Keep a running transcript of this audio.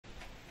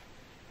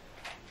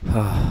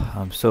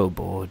I'm so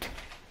bored.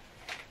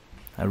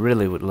 I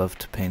really would love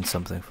to paint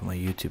something for my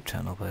YouTube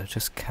channel, but I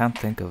just can't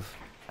think of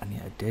any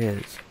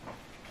ideas.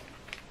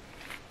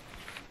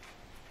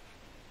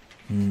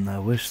 I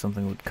wish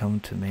something would come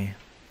to me.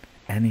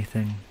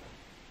 Anything.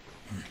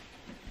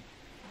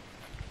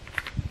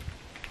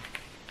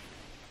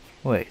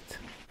 Wait.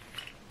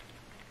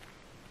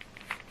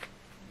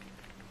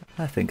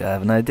 I think I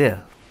have an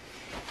idea.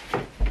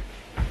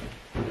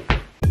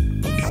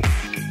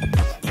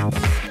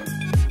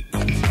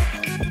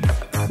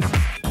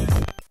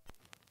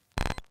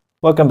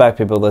 Welcome back,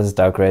 people. This is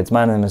Dark Raids.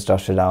 My name is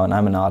Joshua Dow and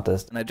I'm an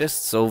artist. And I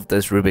just solved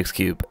this Rubik's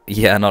Cube.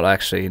 Yeah,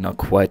 not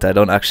quite. I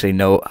don't actually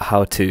know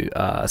how to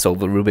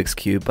solve a Rubik's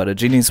Cube, but a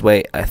genius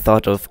way I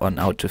thought of on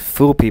how to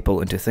fool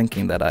people into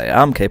thinking that I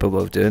am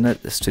capable of doing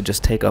it is to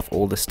just take off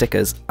all the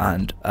stickers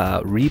and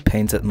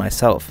repaint it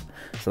myself.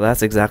 So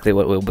that's exactly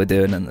what we'll be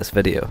doing in this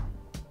video.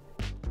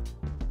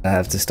 I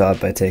have to start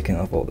by taking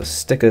off all the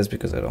stickers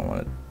because I don't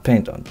want to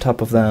paint on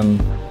top of them.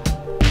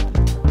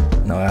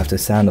 Now I have to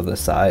sand off the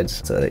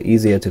sides so they're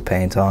easier to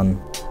paint on.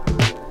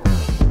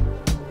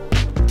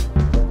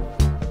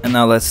 And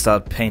now let's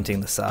start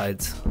painting the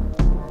sides.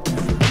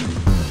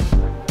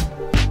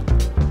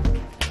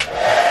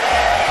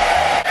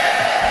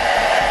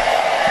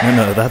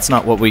 No, that's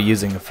not what we're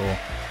using it for.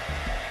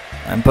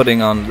 I'm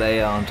putting on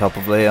layer on top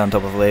of layer on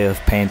top of layer of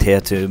paint here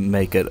to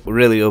make it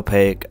really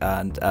opaque,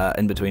 and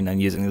in between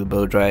I'm using the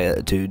blow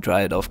dryer to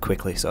dry it off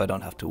quickly so I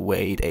don't have to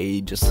wait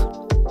ages.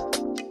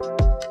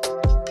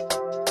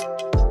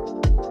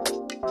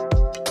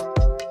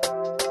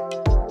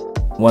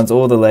 Once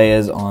all the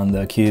layers on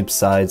the cube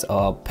sides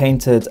are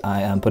painted,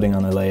 I am putting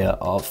on a layer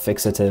of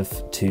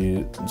fixative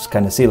to just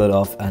kind of seal it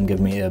off and give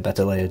me a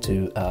better layer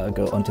to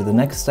go on to the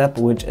next step,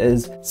 which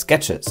is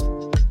sketches.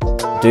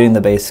 Doing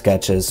the base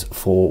sketches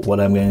for what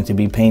I'm going to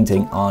be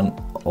painting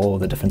on all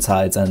the different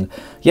sides, and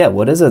yeah,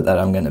 what is it that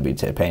I'm going to be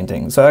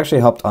painting? So I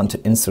actually hopped onto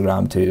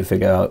Instagram to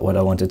figure out what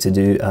I wanted to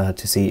do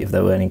to see if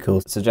there were any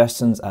cool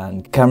suggestions,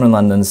 and Cameron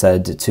London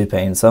said to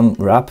paint some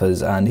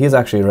rappers, and he's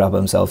actually a rapper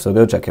himself, so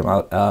go check him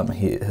out.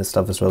 His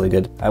stuff is really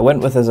good. I went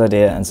with his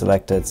idea and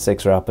selected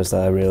 6 rappers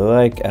that I really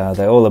like.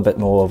 They're all a bit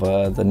more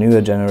of the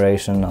newer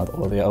generation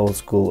or the old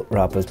school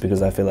rappers,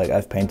 because I feel like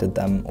I've painted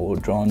them or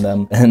drawn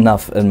them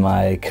enough in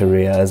my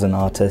career as an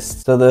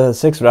artist. So the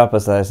 6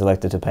 rappers that I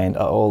selected to paint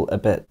are all a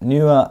bit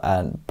newer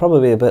and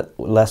probably a bit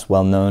less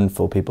well known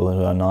for people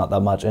who are not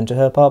that much into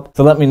hip hop.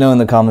 So let me know in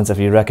the comments if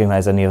you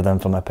recognize any of them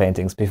from my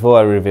paintings before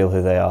I reveal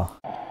who they are.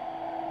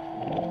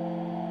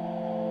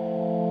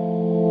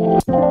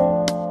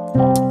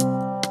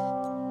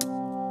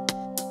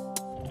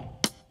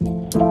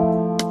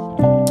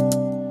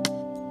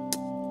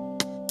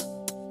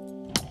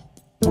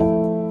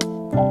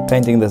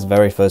 Painting this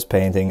very first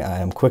painting, I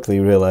am quickly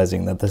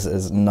realizing that this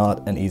is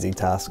not an easy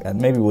task, and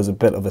maybe it was a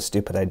bit of a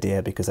stupid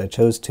idea because I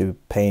chose to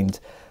paint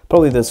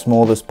probably the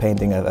smallest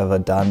painting I've ever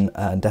done,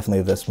 and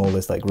definitely the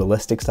smallest like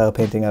realistic style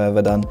painting I've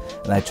ever done,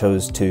 and I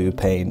chose to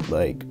paint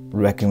like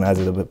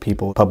recognizable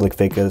people, public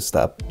figures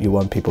that you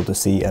want people to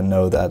see and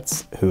know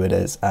that's who it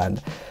is,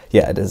 and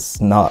yeah, it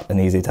is not an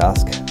easy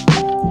task.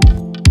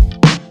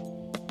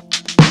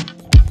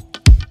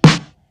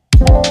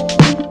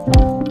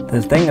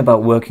 The thing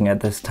about working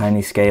at this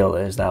tiny scale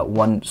is that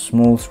one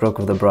small stroke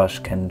of the brush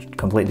can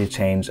completely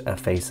change a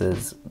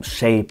face's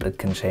shape. It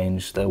can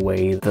change the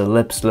way the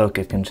lips look,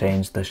 it can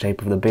change the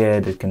shape of the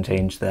beard, it can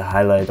change the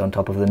highlight on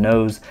top of the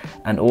nose,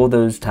 and all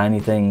those tiny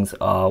things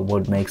are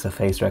what makes a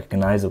face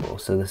recognizable.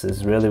 So this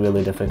is really,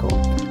 really difficult.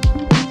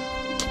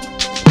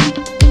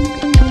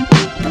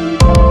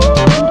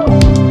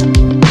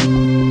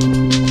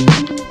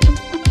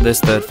 This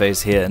third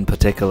face here in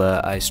particular,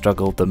 I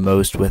struggled the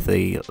most with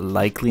the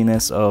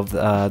likeliness of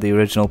the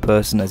original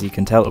person. As you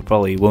can tell, or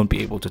probably won't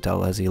be able to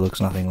tell as he looks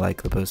nothing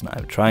like the person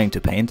I'm trying to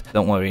paint.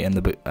 Don't worry, in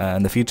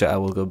the future I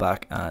will go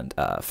back and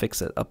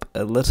fix it up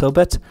a little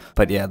bit.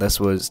 But yeah, this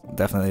was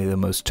definitely the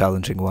most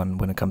challenging one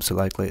when it comes to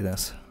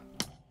likeliness.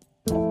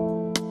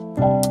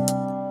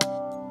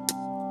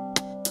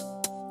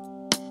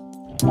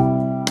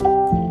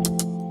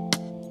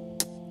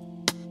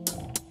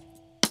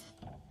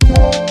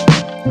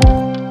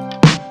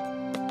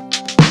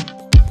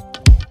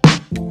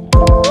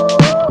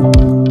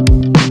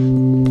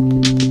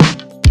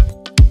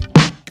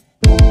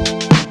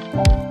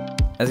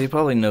 As you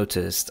probably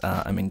noticed,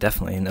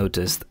 definitely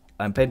noticed,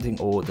 I'm painting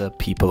all the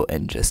people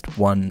in just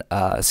one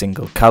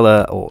single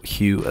color or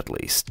hue at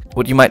least.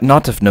 What you might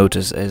not have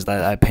noticed is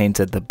that I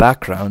painted the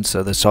background,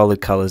 so the solid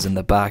colors in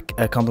the back,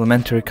 a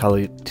complementary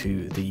color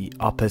to the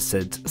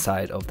opposite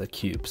side of the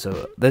cube.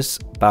 So this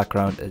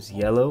background is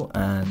yellow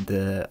and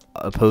the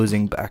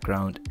opposing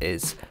background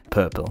is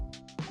purple.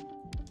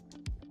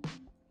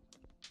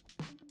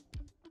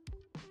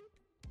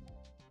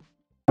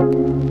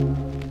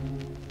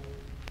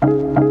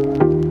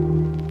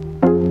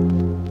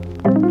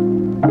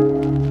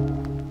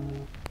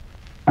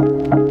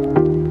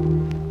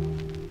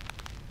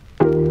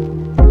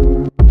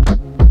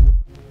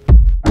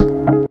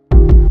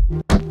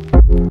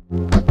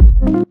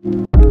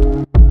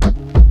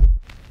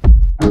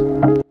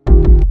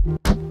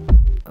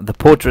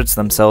 portraits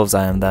themselves,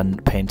 I am then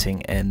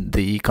painting in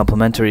the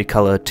complementary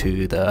color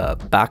to the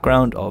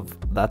background of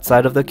that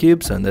side of the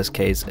cube. So in this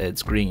case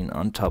it's green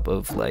on top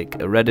of like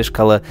a reddish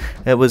color.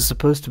 It was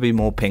supposed to be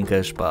more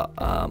pinkish, but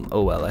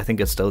oh well, I think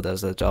it still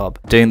does the job.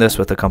 Doing this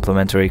with the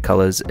complementary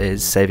colors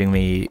is saving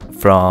me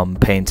from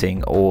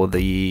painting all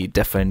the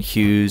different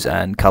hues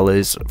and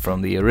colors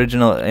from the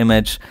original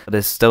image, but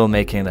it's still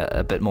making it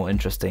a bit more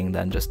interesting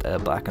than just a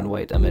black and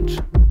white image.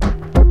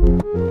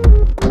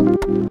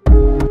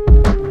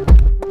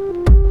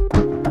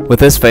 With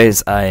this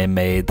face, I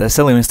made the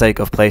silly mistake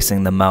of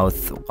placing the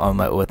mouth on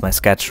with my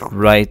sketch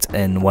right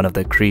in one of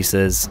the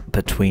creases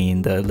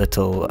between the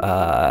little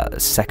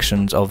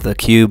sections of the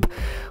cube,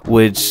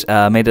 which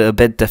made it a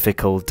bit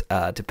difficult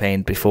to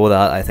paint. Before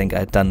that, I think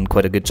I'd done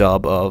quite a good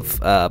job of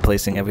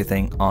placing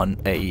everything on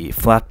a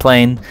flat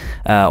plane,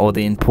 all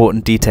the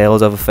important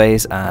details of a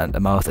face, and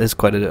a mouth is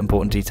quite an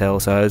important detail,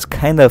 so I was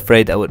kind of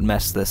afraid I would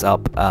mess this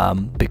up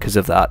because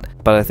of that.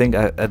 But I think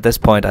at this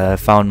point I have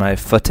found my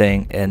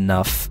footing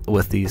enough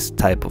with these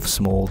type of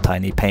small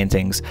tiny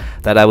paintings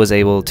that I was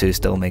able to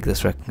still make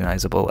this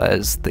recognizable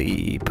as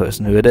the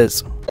person who it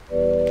is.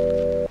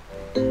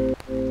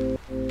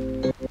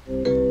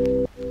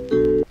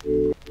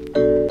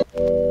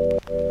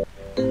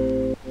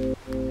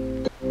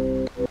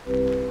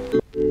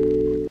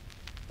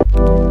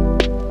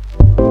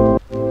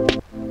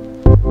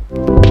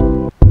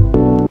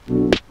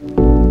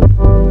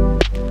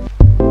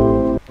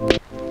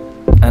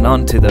 And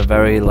on to the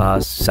very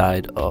last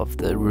side of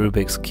the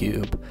Rubik's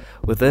Cube.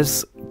 With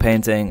this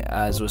painting,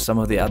 as with some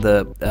of the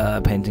other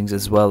paintings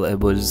as well, it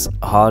was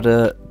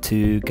harder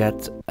to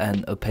get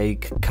an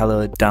opaque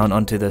color down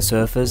onto the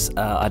surface.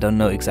 I don't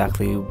know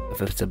exactly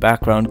if it's a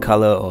background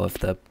color or if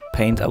the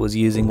paint I was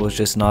using was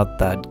just not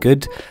that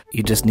good.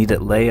 You just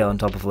needed layer on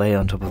top of layer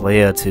on top of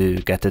layer to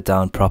get it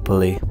down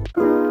properly.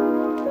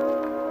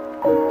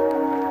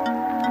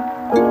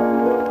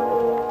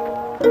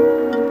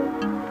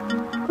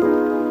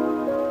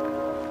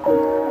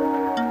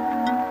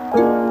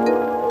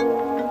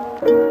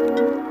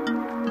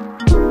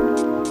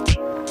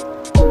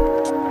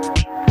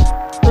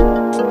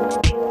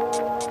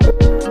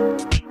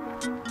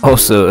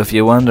 Also, if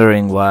you're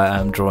wondering why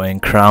I'm drawing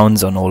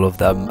crowns on all of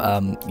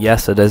them,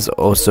 yes, it is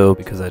also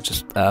because I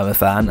just am a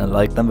fan and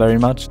like them very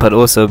much, but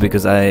also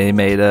because I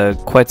made a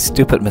quite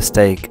stupid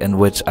mistake in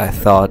which I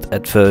thought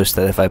at first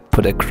that if I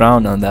put a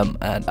crown on them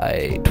and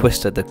I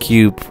twisted the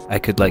cube, I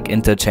could like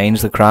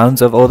interchange the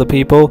crowns of all the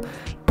people,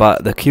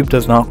 but the cube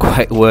does not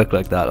quite work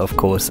like that, of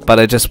course,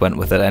 but I just went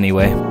with it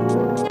anyway.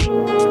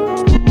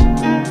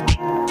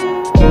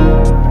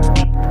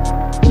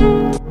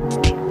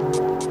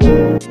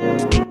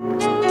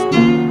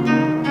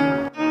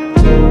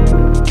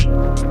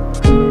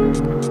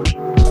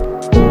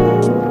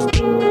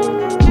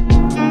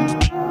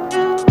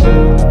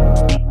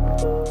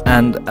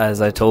 And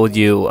as I told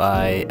you,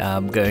 I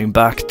am going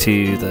back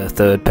to the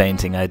third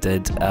painting I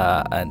did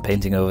and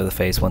painting over the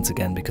face once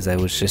again because I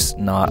was just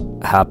not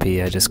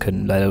happy. I just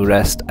couldn't let it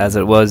rest as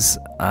it was,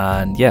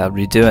 and yeah,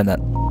 redoing it.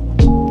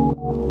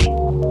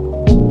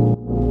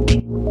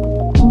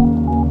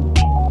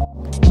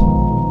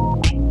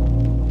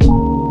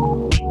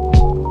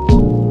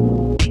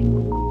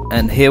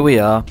 And here we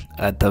are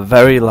at the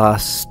very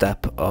last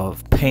step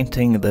of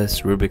painting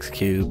this Rubik's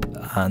Cube,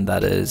 and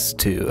that is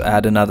to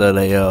add another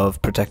layer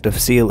of protective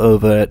seal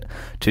over it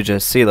to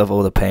just seal off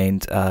all the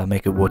paint,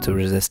 make it water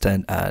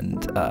resistant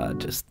and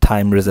just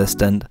time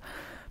resistant,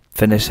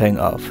 finishing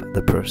off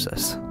the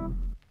process.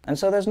 And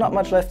so there's not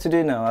much left to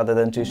do now other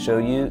than to show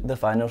you the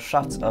final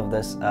shots of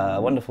this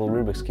wonderful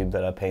Rubik's Cube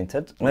that I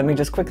painted. Let me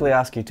just quickly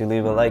ask you to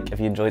leave a like if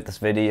you enjoyed this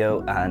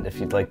video, and if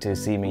you'd like to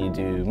see me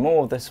do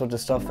more of this sort of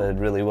stuff. It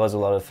really was a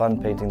lot of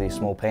fun painting these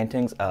small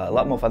paintings, a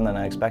lot more fun than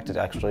I expected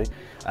actually,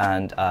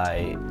 and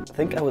I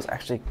think I was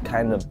actually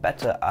kind of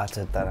better at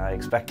it than I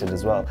expected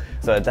as well.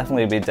 So I'd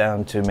definitely be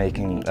down to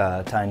making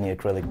tiny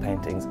acrylic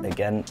paintings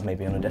again,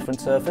 maybe on a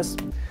different surface.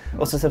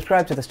 Also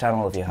subscribe to this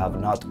channel if you have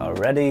not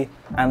already,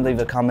 and leave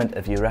a comment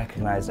if you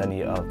recognized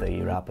any of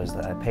the rappers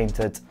that I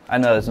painted. I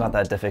know it's not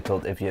that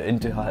difficult if you're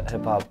into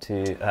hip-hop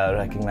to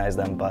recognize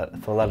them, but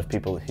for a lot of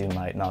people who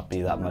might not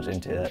be that much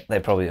into it, they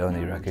probably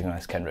only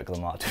recognize Kendrick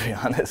Lamar, to be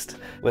honest.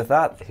 With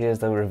that, here's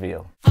the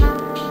reveal.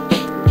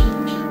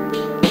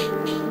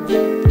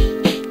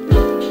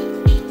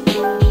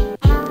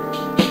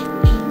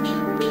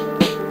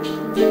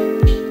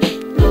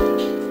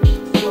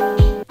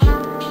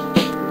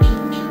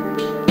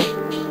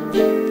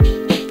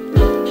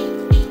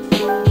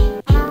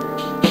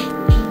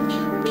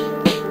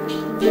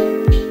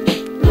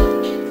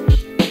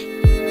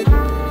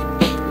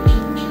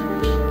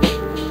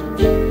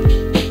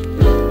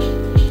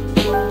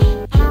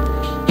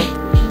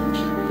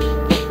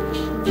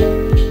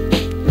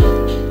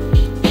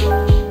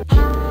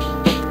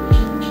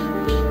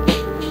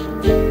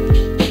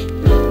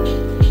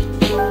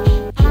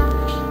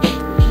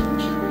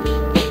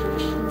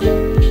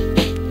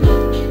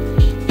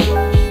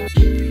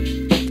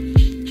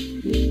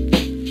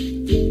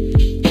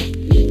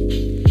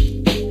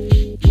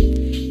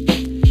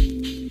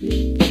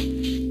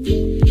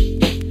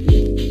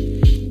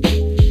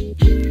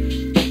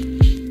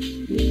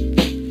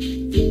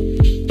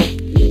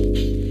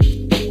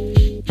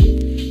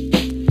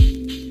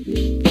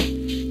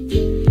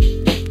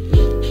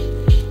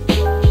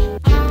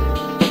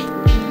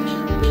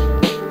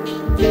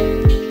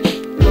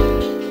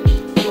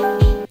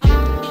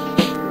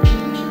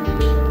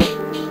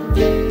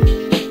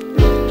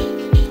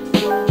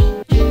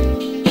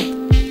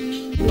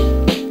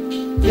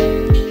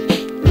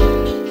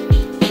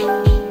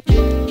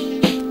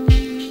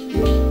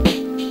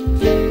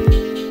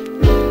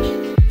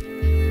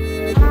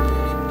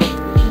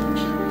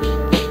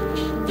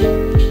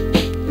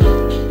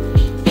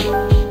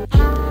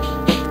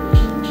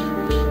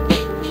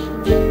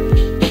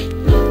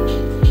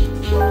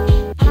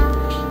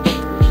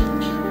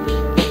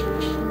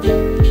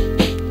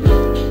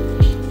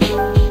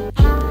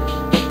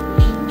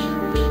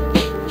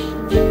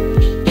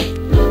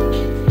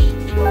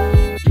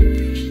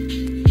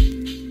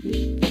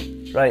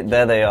 Right,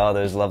 there they are,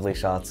 those lovely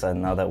shots, and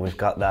now that we've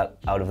got that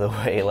out of the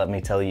way, let me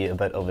tell you a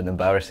bit of an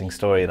embarrassing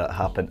story that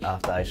happened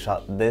after I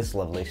shot this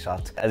lovely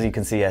shot. As you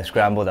can see, I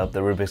scrambled up the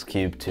Rubik's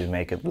Cube to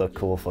make it look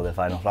cool for the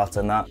final shots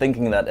and that,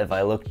 thinking that if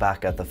I looked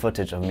back at the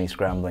footage of me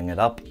scrambling it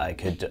up, I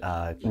could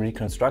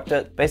reconstruct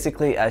it.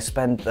 Basically, I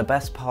spent the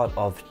best part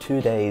of 2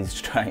 days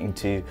trying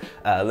to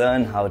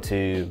learn how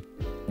to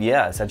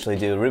essentially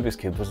do a Rubik's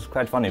Cube, which was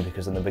quite funny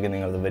because in the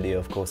beginning of the video,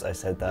 of course, I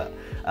said that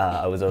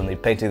I was only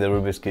painting the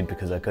Rubik's Cube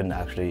because I couldn't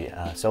actually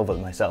solve it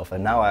myself,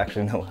 and now I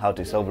actually know how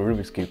to solve a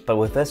Rubik's Cube. But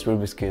with this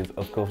Rubik's Cube,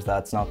 of course,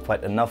 that's not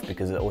quite enough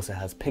because it also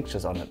has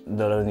pictures on it.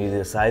 Not only do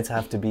the sides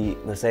have to be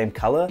the same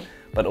color,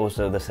 but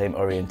also the same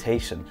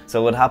orientation.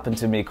 So what happened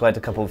to me quite a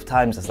couple of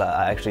times is that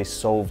I actually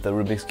solved the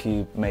Rubik's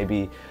Cube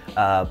maybe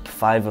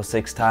 5 or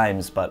 6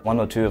 times, but 1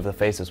 or 2 of the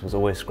faces was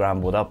always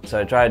scrambled up.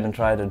 So I tried and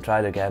tried and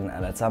tried again,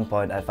 and at some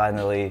point I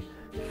finally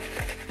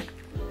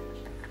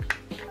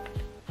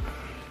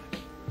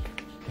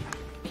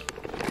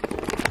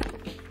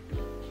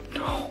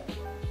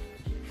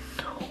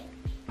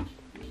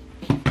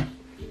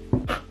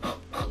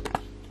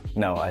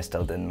No, I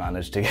still didn't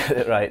manage to get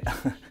it right.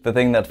 The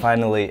thing that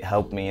finally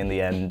helped me in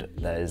the end,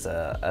 there's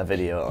a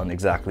video on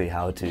exactly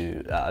how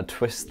to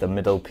twist the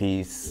middle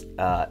piece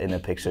in a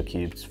picture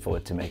cube for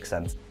it to make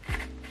sense.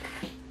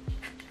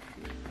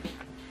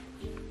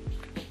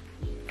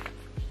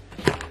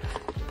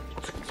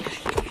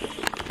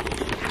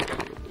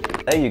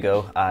 There you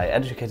go, I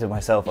educated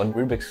myself on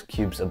Rubik's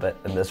Cubes a bit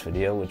in this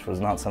video, which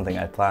was not something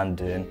I planned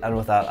doing, and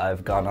with that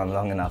I've gone on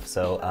long enough,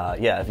 so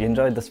yeah, if you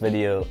enjoyed this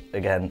video,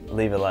 again,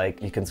 leave a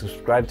like, you can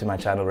subscribe to my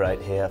channel right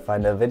here,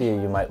 find a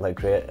video you might like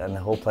create, and a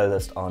whole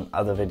playlist on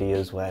other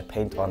videos where I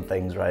paint on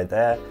things right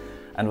there,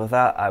 and with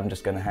that I'm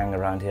just gonna hang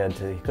around here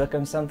until you click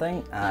on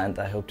something, and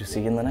I hope to see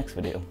you in the next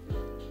video.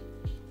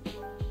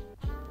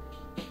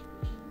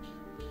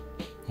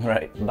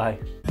 Right, bye.